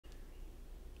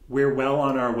we're well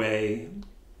on our way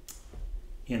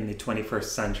in the 21st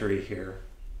century here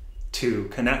to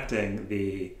connecting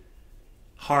the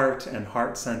heart and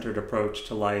heart-centered approach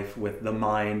to life with the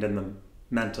mind and the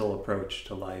mental approach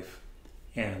to life.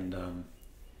 And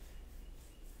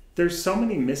there's so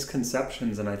many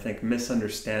misconceptions and I think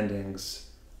misunderstandings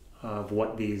of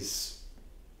what these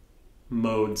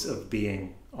modes of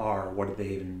being are. What do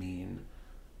they even mean?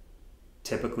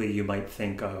 Typically, you might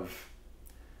think of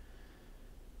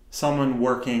someone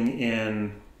working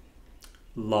in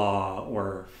law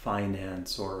or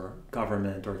finance or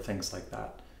government or things like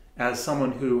that as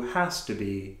someone who has to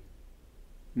be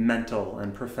mental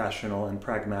and professional and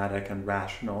pragmatic and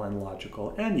rational and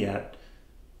logical, and yet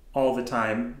all the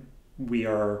time we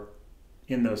are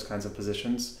in those kinds of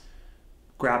positions,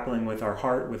 grappling with our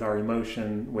heart, with our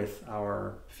emotion, with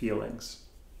our feelings.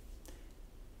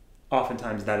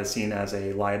 Oftentimes that is seen as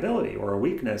a liability or a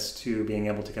weakness to being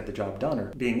able to get the job done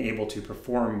or being able to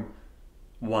perform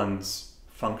one's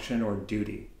function or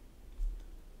duty.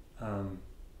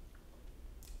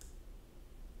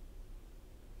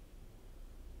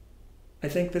 I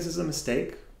think this is a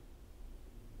mistake.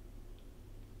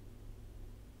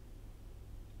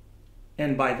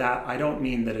 And by that, I don't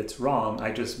mean that it's wrong.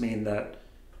 I just mean that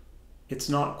it's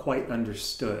not quite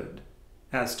understood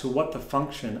as to what the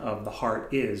function of the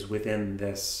heart is within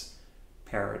this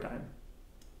paradigm.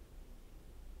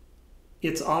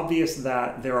 It's obvious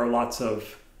that there are lots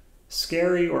of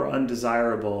scary or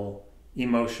undesirable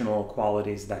emotional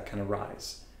qualities that can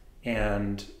arise.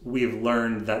 And we've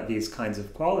learned that these kinds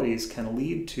of qualities can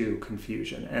lead to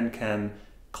confusion and can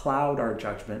cloud our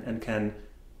judgment and can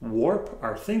warp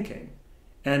our thinking.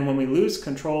 And when we lose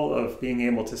control of being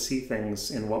able to see things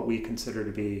in what we consider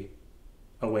to be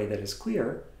a way that is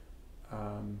clear,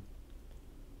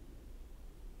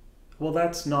 well,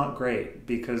 that's not great,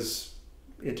 because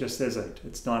it just isn't.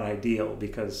 It's not ideal,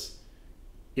 because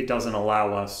it doesn't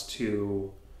allow us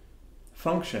to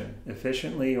function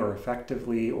efficiently or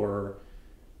effectively, or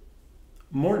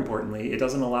more importantly, it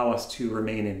doesn't allow us to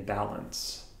remain in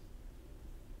balance.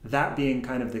 That being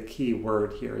kind of the key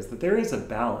word here, is that there is a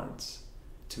balance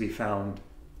to be found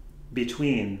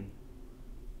between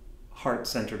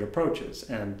heart-centered approaches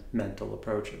and mental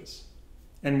approaches.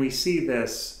 And we see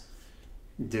this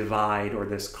divide or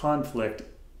this conflict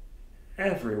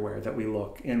everywhere that we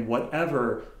look. In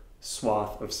whatever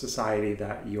swath of society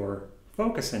that you're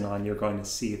focusing on, you're going to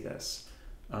see this.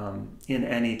 In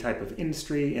any type of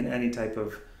industry, in any type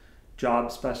of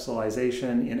job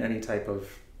specialization, in any type of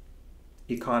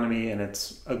economy, and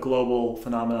it's a global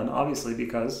phenomenon, obviously,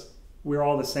 because we're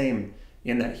all the same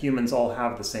in that humans all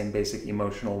have the same basic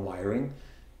emotional wiring.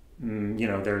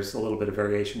 There's a little bit of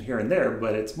variation here and there,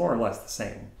 but it's more or less the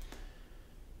same.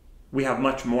 We have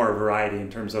much more variety in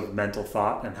terms of mental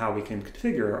thought and how we can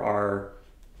configure our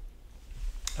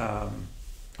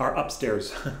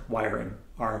upstairs wiring,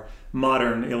 our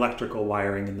modern electrical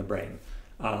wiring in the brain.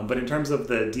 But in terms of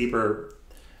the deeper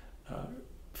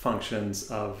functions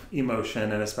of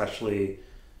emotion, and especially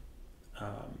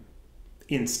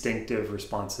instinctive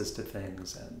responses to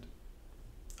things, and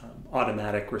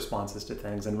automatic responses to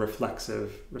things, and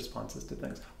reflexive responses to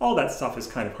things, all that stuff is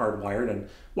kind of hardwired, and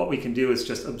what we can do is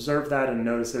just observe that and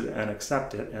notice it and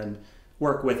accept it and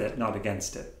work with it, not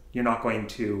against it. You're not going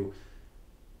to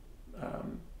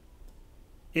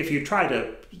if you try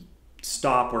to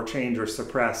stop or change or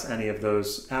suppress any of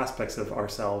those aspects of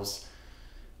ourselves,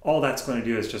 all that's going to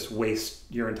do is just waste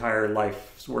your entire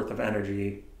life's worth of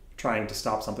energy trying to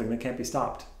stop something that can't be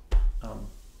stopped.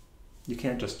 You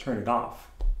can't just turn it off.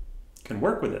 You can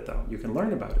work with it, though. You can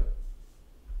learn about it.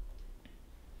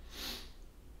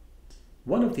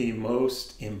 One of the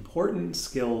most important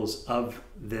skills of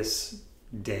this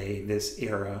day, this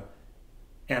era,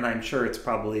 and I'm sure it's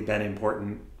probably been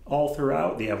important all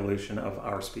throughout the evolution of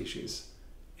our species,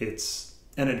 it's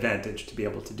an advantage to be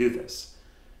able to do this,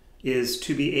 is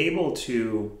to be able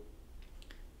to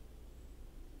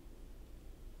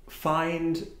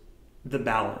find the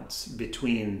balance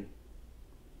between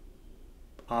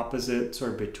opposites,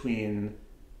 or between,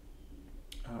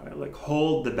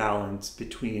 hold the balance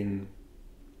between,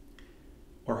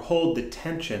 or hold the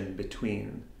tension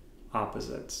between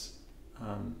opposites.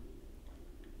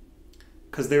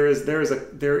 Because there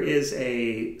is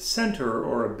a center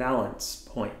or a balance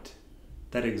point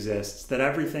that exists that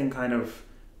everything kind of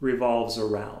revolves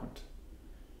around.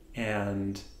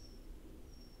 And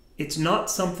it's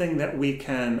not something that we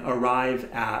can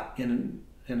arrive at in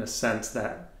a sense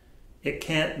that it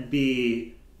can't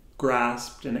be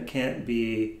grasped, and it can't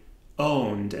be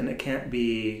owned, and it can't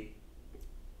be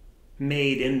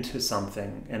made into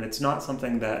something. And it's not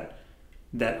something that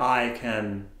I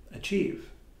can achieve.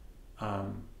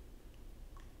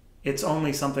 It's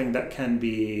only something that can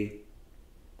be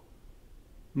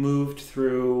moved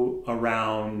through,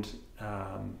 around,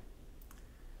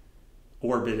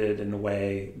 orbited in a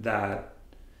way that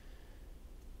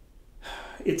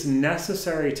it's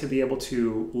necessary to be able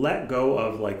to let go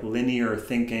of like linear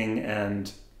thinking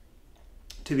and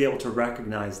to be able to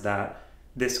recognize that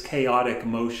this chaotic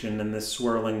motion and this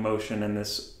swirling motion and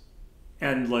this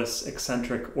endless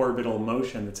eccentric orbital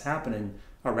motion that's happening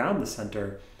around the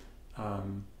center,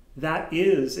 that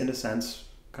is, in a sense,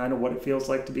 kind of what it feels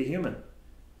like to be human.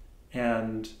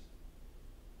 And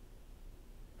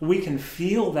we can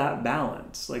feel that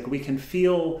balance. Like, we can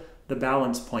feel the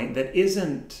balance point that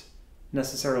isn't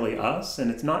necessarily us,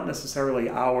 and it's not necessarily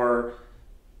our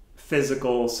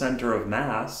physical center of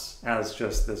mass as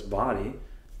just this body,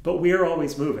 but we are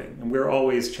always moving and we're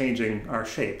always changing our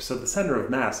shape. So the center of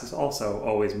mass is also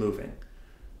always moving.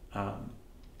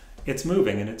 It's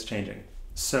moving and it's changing.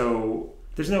 So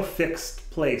there's no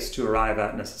fixed place to arrive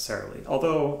at necessarily.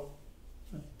 Although,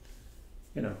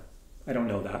 I don't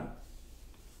know that.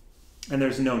 And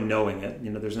there's no knowing it.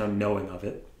 There's no knowing of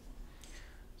it.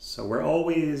 So we're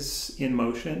always in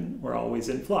motion. We're always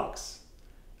in flux.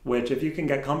 Which, if you can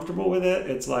get comfortable with it,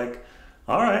 it's like,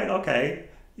 all right, okay.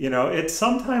 It's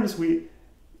sometimes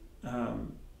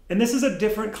and this is a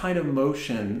different kind of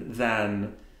motion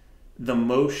than the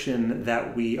motion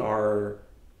that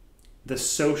the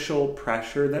social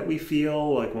pressure that we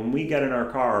feel, like when we get in our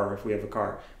car, or if we have a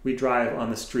car, we drive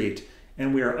on the street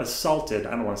and we are assaulted.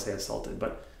 I don't want to say assaulted,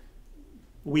 but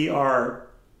we are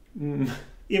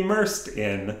immersed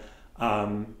in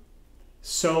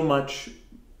so much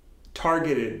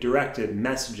targeted, directed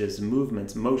messages,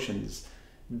 movements, motions,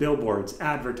 billboards,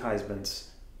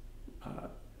 advertisements,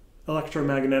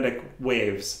 electromagnetic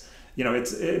waves.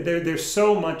 There's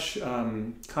so much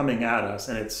coming at us,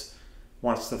 and it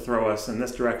wants to throw us in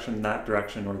this direction, that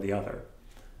direction, or the other.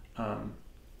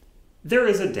 There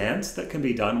is a dance that can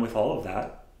be done with all of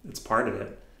that. It's part of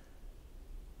it.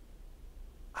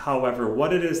 However,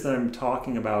 what it is that I'm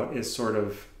talking about is sort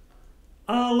of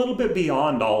a little bit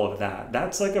beyond all of that.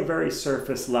 That's like a very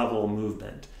surface level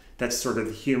movement. That's sort of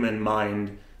the human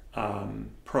mind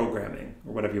programming,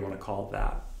 or whatever you want to call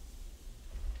that.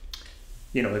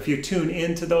 If you tune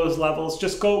into those levels,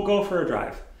 just go for a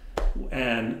drive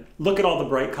and look at all the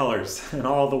bright colors and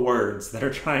all the words that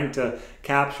are trying to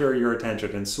capture your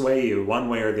attention and sway you one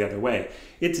way or the other way.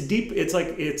 It's deep. It's like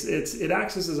it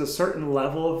accesses a certain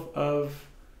level of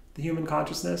the human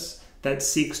consciousness that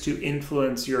seeks to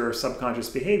influence your subconscious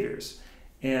behaviors.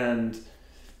 And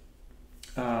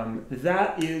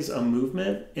that is a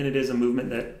movement, and it is a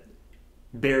movement that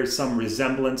bears some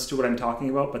resemblance to what I'm talking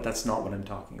about, but that's not what I'm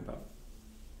talking about.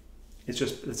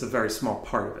 It's a very small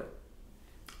part of it.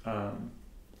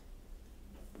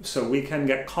 So we can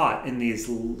get caught in these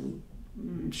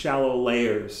shallow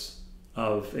layers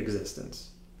of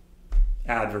existence,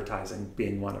 advertising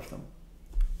being one of them.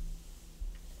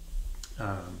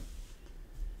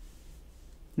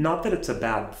 Not that it's a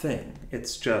bad thing.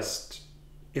 It's just,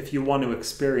 if you want to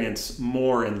experience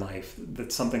more in life,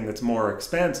 that's something that's more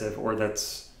expansive, or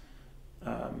that's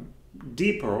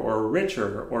deeper or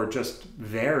richer or just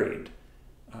varied.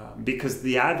 Because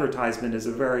the advertisement is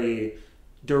a very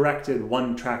directed,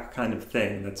 one-track kind of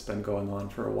thing that's been going on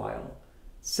for a while.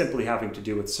 Simply having to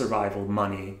do with survival,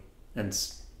 money, and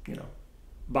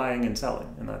buying and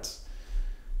selling, and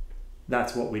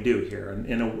that's what we do here. And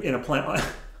in a planet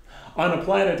on a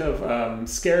planet of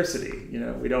scarcity,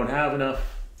 we don't have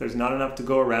enough. There's not enough to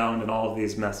go around, and all of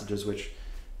these messages, which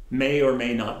may or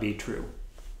may not be true.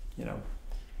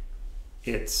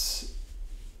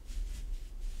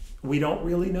 We don't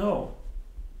really know.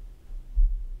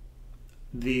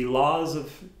 The laws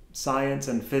of science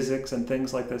and physics and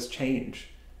things like this change.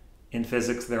 In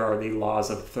physics, there are the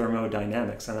laws of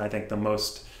thermodynamics, and I think the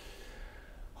most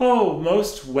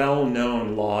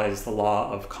well-known law is the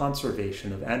law of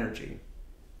conservation of energy.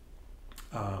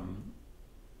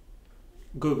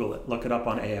 Google it, look it up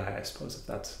on AI, I suppose, if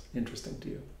that's interesting to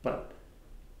you. But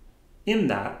in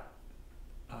that,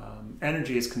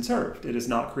 energy is conserved. It is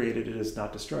not created, it is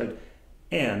not destroyed.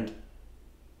 And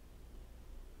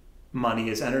money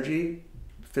is energy,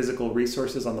 physical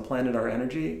resources on the planet are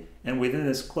energy, and within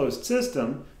this closed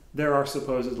system, there are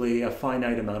supposedly a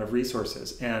finite amount of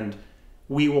resources. And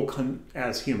we will,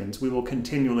 as humans, we will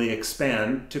continually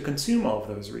expand to consume all of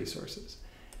those resources.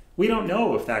 We don't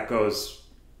know if that goes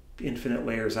infinite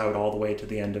layers out all the way to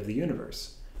the end of the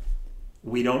universe.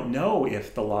 We don't know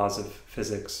if the laws of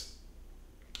physics,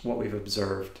 what we've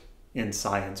observed in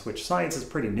science, which science is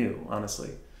pretty new, honestly.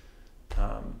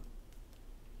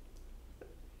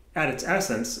 at its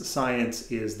essence,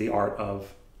 science is the art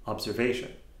of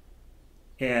observation.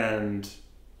 And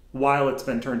while it's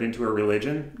been turned into a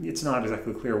religion, it's not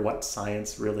exactly clear what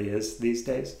science really is these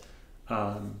days.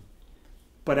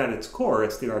 But at its core,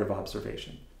 it's the art of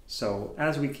observation. So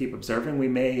as we keep observing, we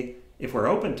may, if we're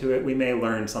open to it, we may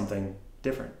learn something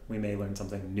different. We may learn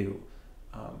something new.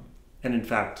 And in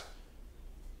fact,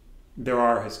 there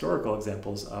are historical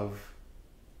examples of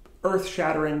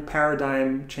earth-shattering,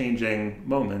 paradigm-changing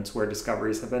moments where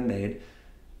discoveries have been made,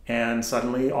 and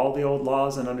suddenly all the old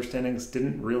laws and understandings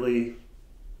didn't really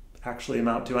actually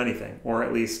amount to anything, or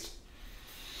at least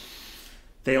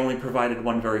they only provided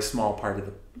one very small part of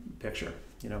the picture,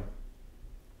 you know.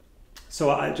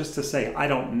 So just to say, I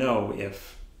don't know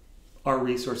if our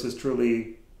resource is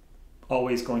truly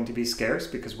always going to be scarce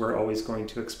because we're always going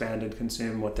to expand and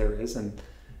consume what there is, and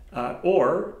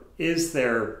or is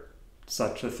there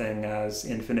such a thing as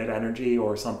infinite energy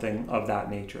or something of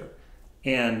that nature?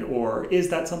 And or is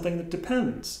that something that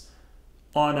depends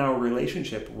on our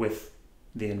relationship with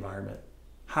the environment,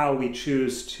 how we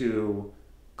choose to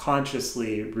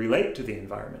consciously relate to the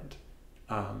environment?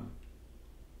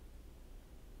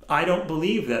 I don't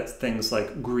believe that things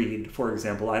like greed, for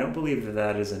example, I don't believe that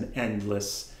that is an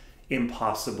endless,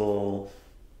 impossible,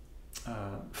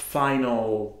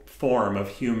 final form of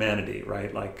humanity,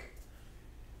 right? Like,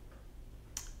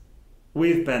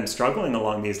 we've been struggling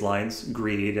along these lines,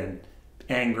 greed and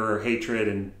anger, hatred,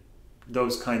 and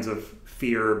those kinds of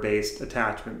fear-based,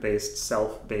 attachment-based,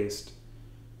 self-based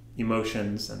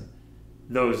emotions, and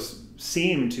those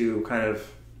seem to kind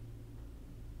of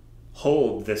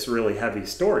hold this really heavy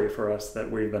story for us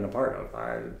that we've been a part of.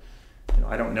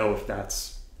 I don't know if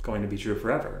that's going to be true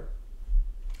forever.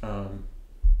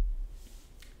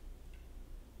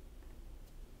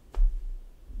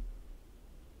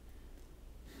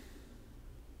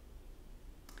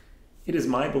 It is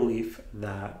my belief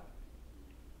that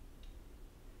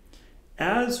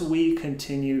as we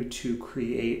continue to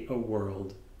create a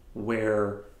world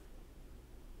where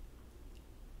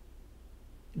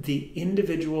the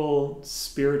individual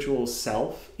spiritual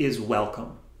self is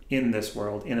welcome in this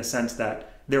world, in a sense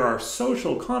that there are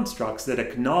social constructs that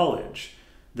acknowledge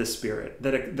the spirit,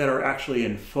 that are actually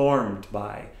informed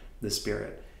by the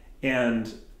spirit.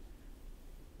 And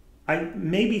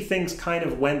maybe things kind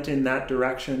of went in that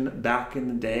direction back in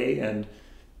the day, and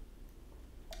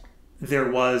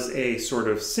there was a sort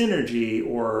of synergy,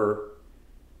 or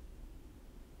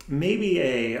maybe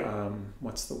a,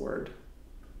 what's the word?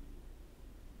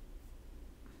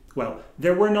 Well,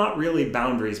 there were not really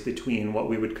boundaries between what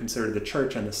we would consider the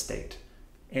church and the state.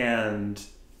 And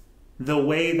the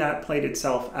way that played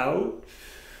itself out,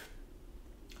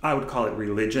 I would call it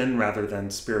religion rather than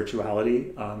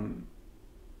spirituality.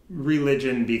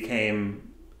 Religion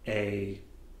became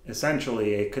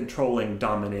essentially a controlling,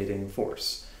 dominating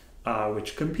force,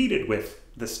 which competed with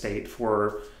the state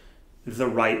for the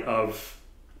right of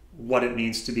what it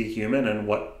means to be human and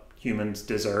what humans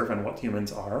deserve and what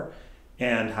humans are,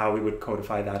 and how we would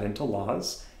codify that into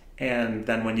laws. And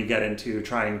then when you get into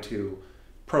trying to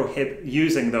prohibit,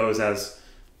 using those as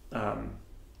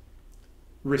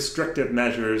restrictive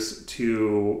measures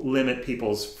to limit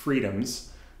people's freedoms,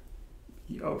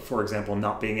 for example,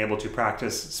 not being able to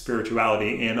practice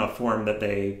spirituality in a form that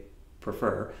they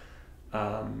prefer,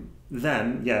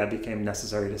 then, yeah, it became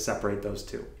necessary to separate those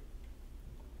two.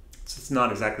 So it's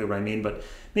not exactly what I mean, but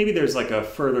maybe there's like a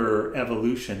further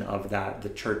evolution of that,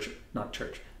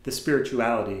 the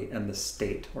spirituality and the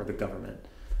state or the government,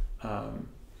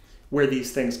 where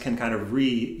these things can kind of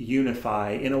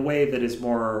reunify in a way that is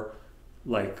more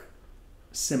like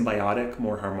symbiotic,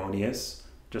 more harmonious,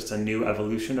 just a new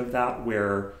evolution of that,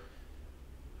 where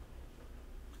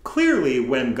clearly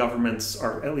when governments,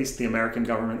 or at least the American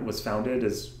government was founded,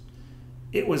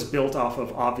 it was built off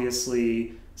of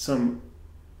obviously some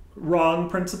wrong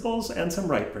principles and some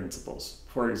right principles.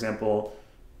 For example,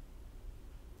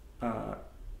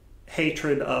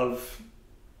 hatred of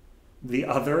the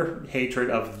other, hatred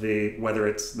of whether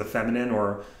it's the feminine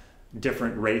or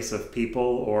different race of people,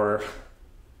 or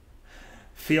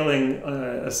feeling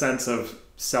a sense of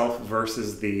self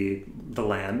versus the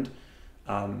land,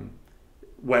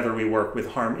 whether we work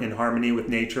in harmony with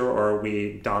nature or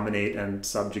we dominate and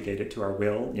subjugate it to our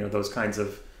will, those kinds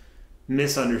of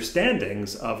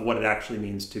misunderstandings of what it actually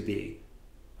means to be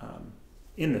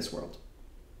in this world.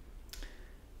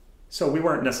 So we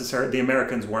weren't necessarily, the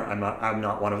Americans weren't, I'm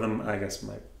not one of them, I guess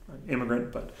I'm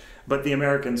immigrant, but the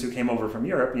Americans who came over from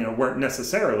Europe, weren't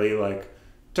necessarily like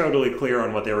totally clear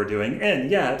on what they were doing. And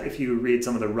yet, if you read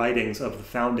some of the writings of the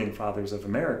founding fathers of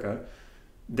America,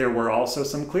 there were also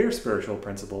some clear spiritual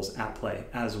principles at play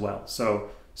as well. So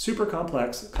super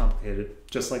complex, complicated,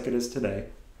 just like it is today.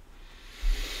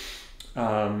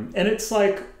 And it's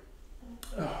like,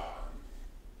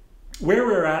 where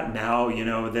we're at now, you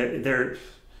know,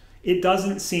 it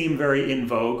doesn't seem very in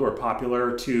vogue or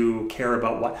popular to care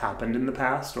about what happened in the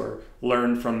past or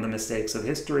learn from the mistakes of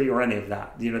history or any of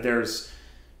that. You know, there's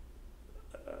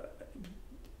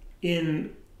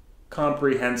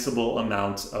incomprehensible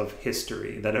amounts of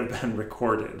history that have been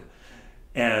recorded.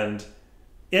 And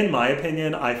in my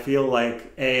opinion, I feel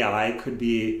like AI could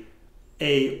be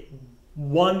a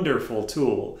wonderful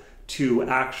tool to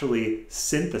actually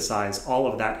synthesize all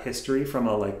of that history from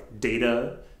a like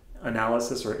data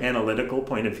analysis or analytical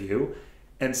point of view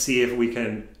and see if we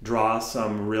can draw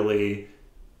some really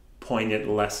poignant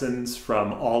lessons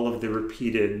from all of the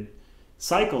repeated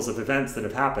cycles of events that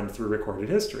have happened through recorded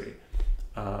history.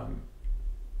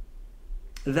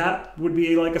 That would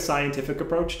be like a scientific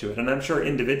approach to it. And I'm sure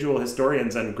individual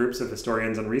historians and groups of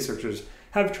historians and researchers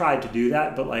have tried to do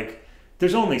that, but like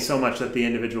there's only so much that the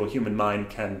individual human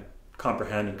mind can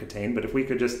comprehend and contain. But if we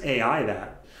could just AI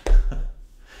that,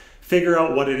 figure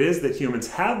out what it is that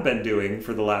humans have been doing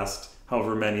for the last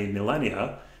however many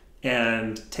millennia,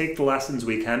 and take the lessons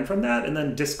we can from that, and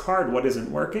then discard what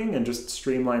isn't working and just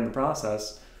streamline the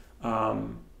process.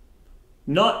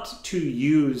 Not to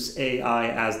use AI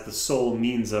as the sole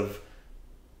means of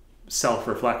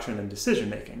self-reflection and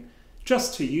decision-making,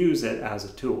 just to use it as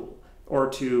a tool, or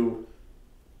to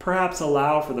perhaps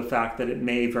allow for the fact that it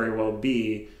may very well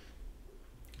be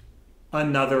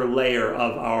another layer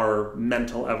of our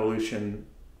mental evolution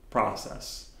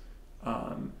process,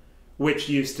 which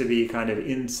used to be kind of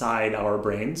inside our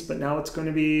brains, but now it's going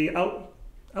to be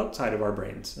outside of our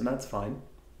brains, and that's fine.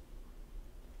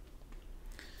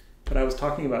 But I was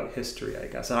talking about history, I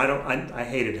guess, and I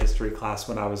hated history class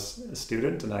when I was a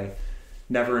student, and I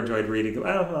never enjoyed reading.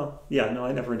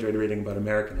 I never enjoyed reading about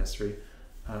American history.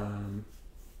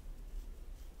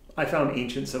 I found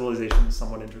ancient civilizations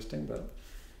somewhat interesting, but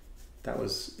that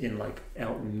was in like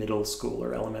middle school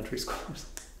or elementary school or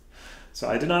something. So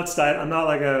I did not study. I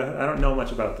don't know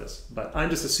much about this, but I'm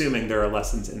just assuming there are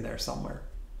lessons in there somewhere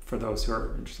for those who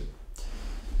are interested.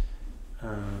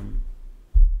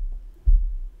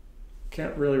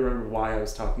 Can't really remember why I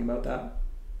was talking about that.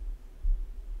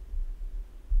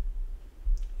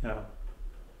 Yeah.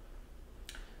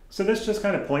 So this just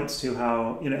kind of points to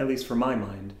how, you know, at least for my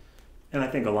mind, and I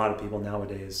think a lot of people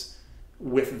nowadays,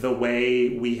 with the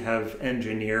way we have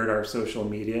engineered our social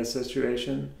media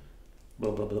situation,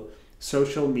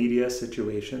 social media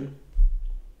situation,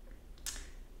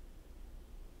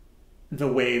 the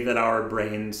way that our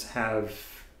brains have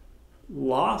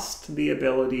lost the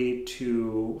ability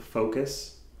to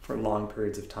focus for long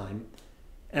periods of time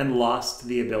and lost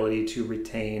the ability to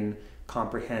retain,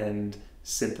 comprehend,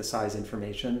 synthesize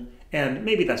information. And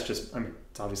maybe that's just, I mean,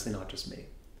 it's obviously not just me.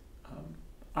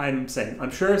 I'm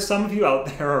sure some of you out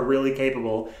there are really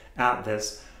capable at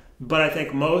this, but I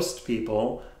think most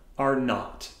people are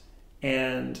not.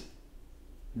 And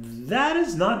that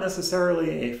is not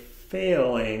necessarily a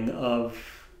failing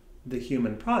of the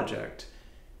human project.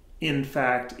 In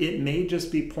fact, it may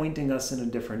just be pointing us in a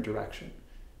different direction.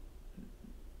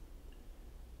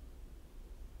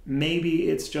 Maybe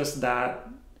it's just that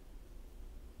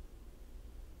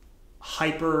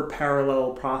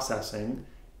hyper-parallel processing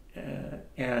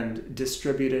and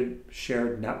distributed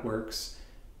shared networks,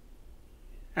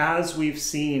 as we've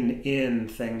seen in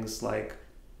things like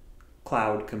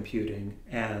cloud computing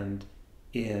and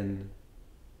in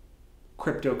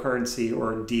cryptocurrency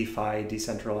or DeFi,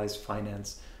 decentralized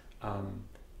finance,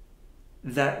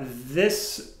 that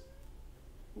this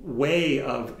way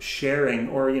of sharing,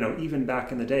 or, you know, even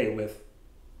back in the day with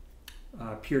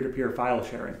peer-to-peer file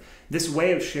sharing, this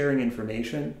way of sharing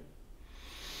information,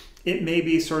 it may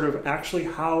be sort of actually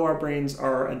how our brains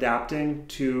are adapting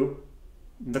to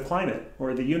the climate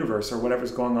or the universe or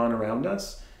whatever's going on around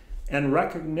us, and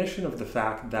recognition of the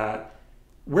fact that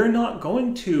we're not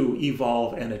going to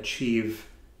evolve and achieve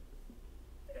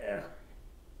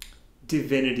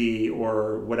divinity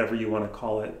or whatever you want to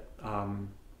call it,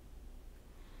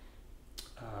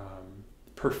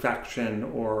 perfection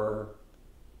or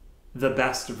the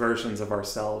best versions of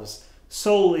ourselves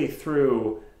solely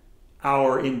through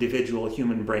our individual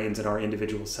human brains and our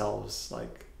individual selves.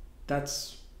 Like,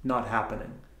 that's not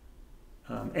happening.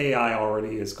 AI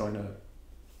already is going to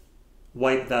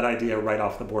wipe that idea right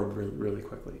off the board really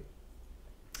quickly.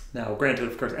 Now, granted,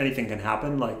 of course, anything can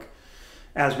happen. Like,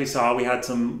 as we saw, we had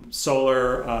some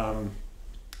solar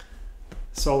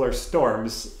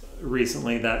storms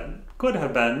recently that could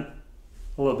have been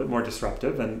a little bit more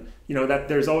disruptive, and you know that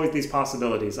there's always these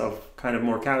possibilities of kind of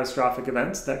more catastrophic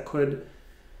events that could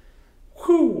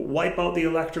wipe out the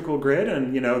electrical grid,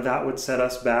 and that would set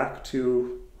us back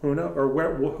to who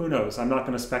knows. I'm not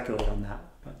going to speculate on that.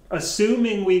 But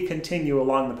assuming we continue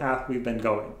along the path we've been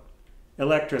going,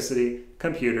 electricity,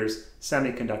 computers,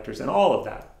 semiconductors, and all of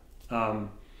that.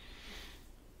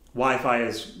 Wi-Fi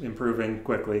is improving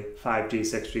quickly, 5G,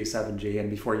 6G, 7G, and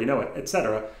before you know it,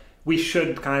 etc. We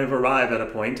should kind of arrive at a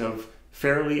point of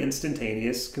fairly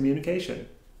instantaneous communication.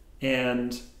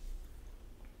 And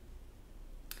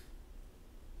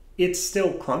it's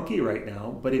still clunky right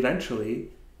now, but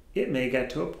eventually it may get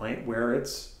to a point where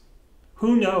it's,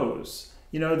 who knows?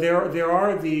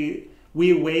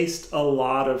 We waste a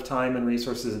lot of time and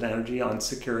resources and energy on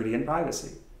security and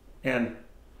privacy and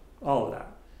all of that.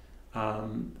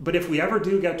 But if we ever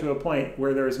do get to a point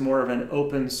where there's more of an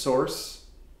open source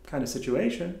kind of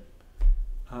situation,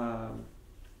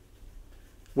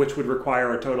 which would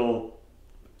require a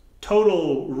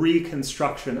total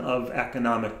reconstruction of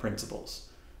economic principles.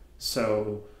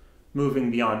 So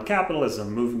moving beyond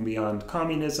capitalism, moving beyond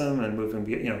communism, and moving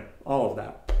beyond, all of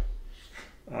that.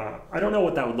 I don't know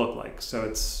what that would look like. So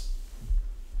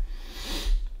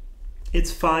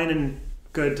it's fine and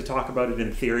good to talk about it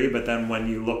in theory, but then when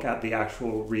you look at the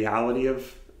actual reality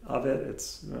of it,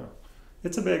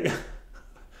 it's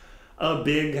a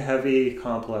big, heavy,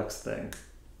 complex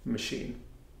machine.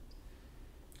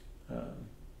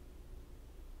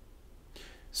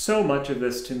 So much of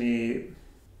this to me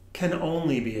can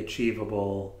only be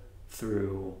achievable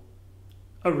through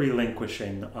a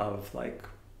relinquishing of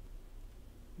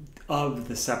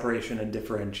the separation and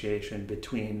differentiation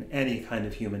between any kind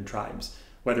of human tribes,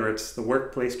 whether it's the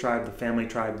workplace tribe, the family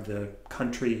tribe, the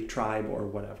country tribe, or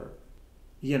whatever.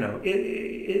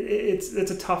 It's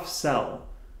a tough sell,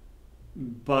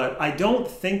 but I don't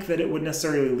think that it would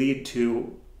necessarily lead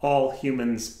to all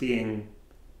humans being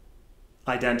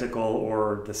identical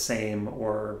or the same,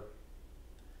 or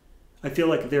I feel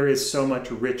like there is so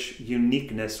much rich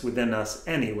uniqueness within us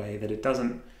anyway that it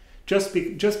doesn't, just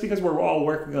because we're all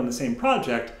working on the same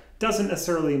project doesn't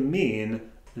necessarily mean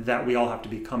that we all have to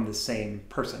become the same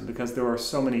person, because there are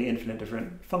so many infinite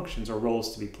different functions or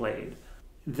roles to be played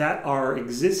that are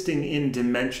existing in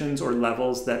dimensions or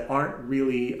levels that aren't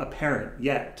really apparent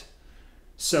yet.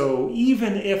 So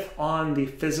even if on the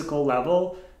physical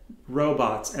level,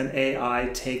 robots and AI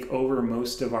take over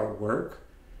most of our work,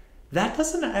 that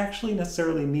doesn't actually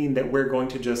necessarily mean that we're going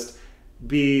to just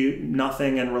be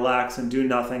nothing and relax and do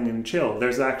nothing and chill.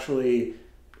 There's actually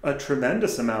a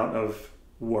tremendous amount of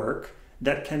work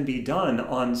that can be done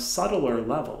on subtler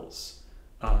levels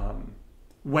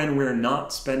when we're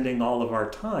not spending all of our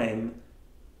time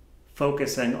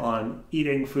focusing on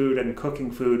eating food and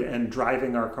cooking food and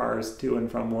driving our cars to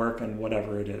and from work and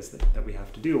whatever it is that we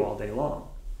have to do all day long.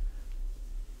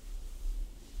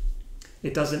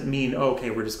 It doesn't mean, okay,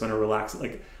 we're just going to relax.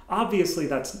 Obviously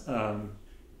that's,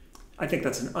 I think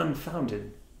that's an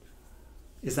unfounded,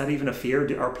 is that even a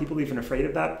fear? Are people even afraid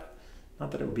of that?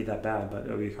 Not that it would be that bad, but it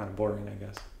would be kind of boring, I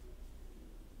guess.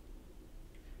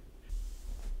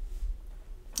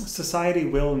 Society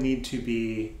will need to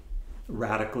be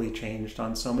radically changed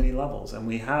on so many levels, and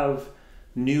we have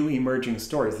new emerging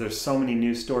stories. There's so many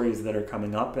new stories that are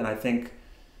coming up, and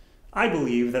I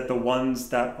believe that the ones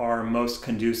that are most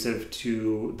conducive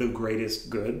to the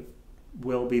greatest good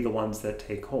will be the ones that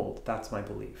take hold. That's my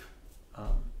belief.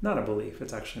 Not a belief,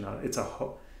 it's actually not. It's a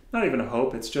hope. Not even a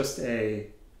hope, it's just a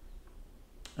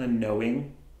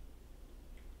knowing.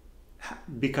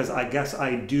 Because I guess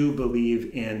I do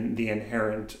believe in the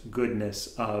inherent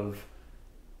goodness of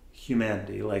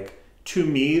humanity. To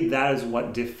me, that is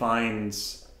what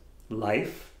defines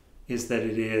life, is that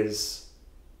it is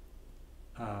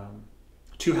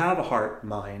to have a heart,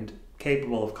 mind,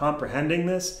 capable of comprehending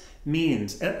this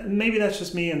means, and maybe that's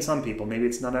just me and some people, maybe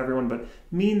it's not everyone, but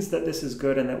means that this is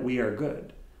good and that we are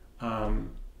good.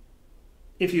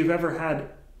 If you've ever had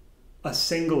a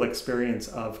single experience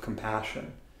of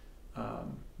compassion,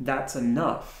 that's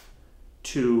enough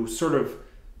to sort of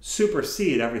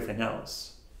supersede everything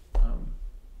else.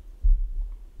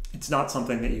 It's not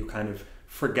something that you kind of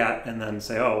forget and then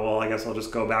say, oh, well, I guess I'll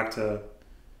just go back to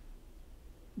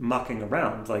mucking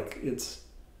around. It's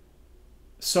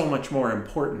so much more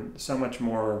important, so much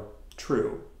more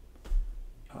true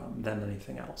than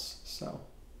anything else. So,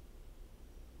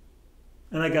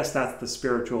 and I guess that's the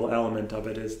spiritual element of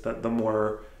it, is that the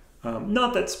more,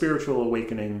 not that spiritual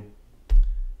awakening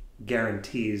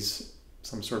guarantees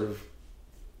some sort of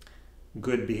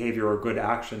good behavior or good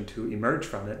action to emerge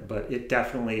from it, but it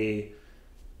definitely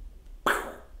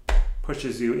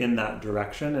pushes you in that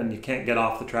direction, and you can't get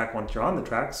off the track once you're on the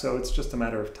track, so it's just a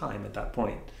matter of time at that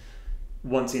point.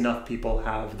 Once enough people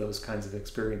have those kinds of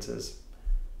experiences,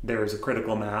 there's a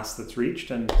critical mass that's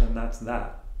reached, and that's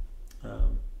that.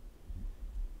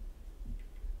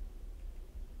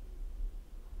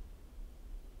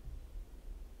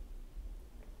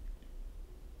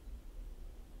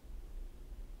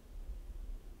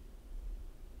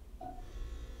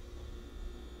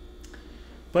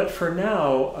 But for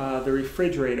now, the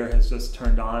refrigerator has just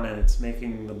turned on and it's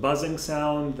making the buzzing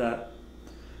sound that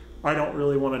I don't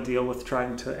really want to deal with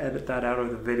trying to edit that out of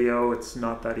the video. It's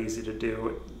not that easy to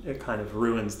do. It kind of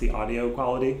ruins the audio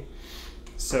quality.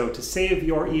 So to save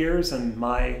your ears and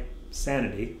my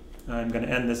sanity, I'm going to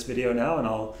end this video now, and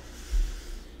I'll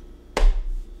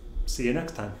see you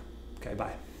next time. Okay,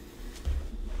 bye.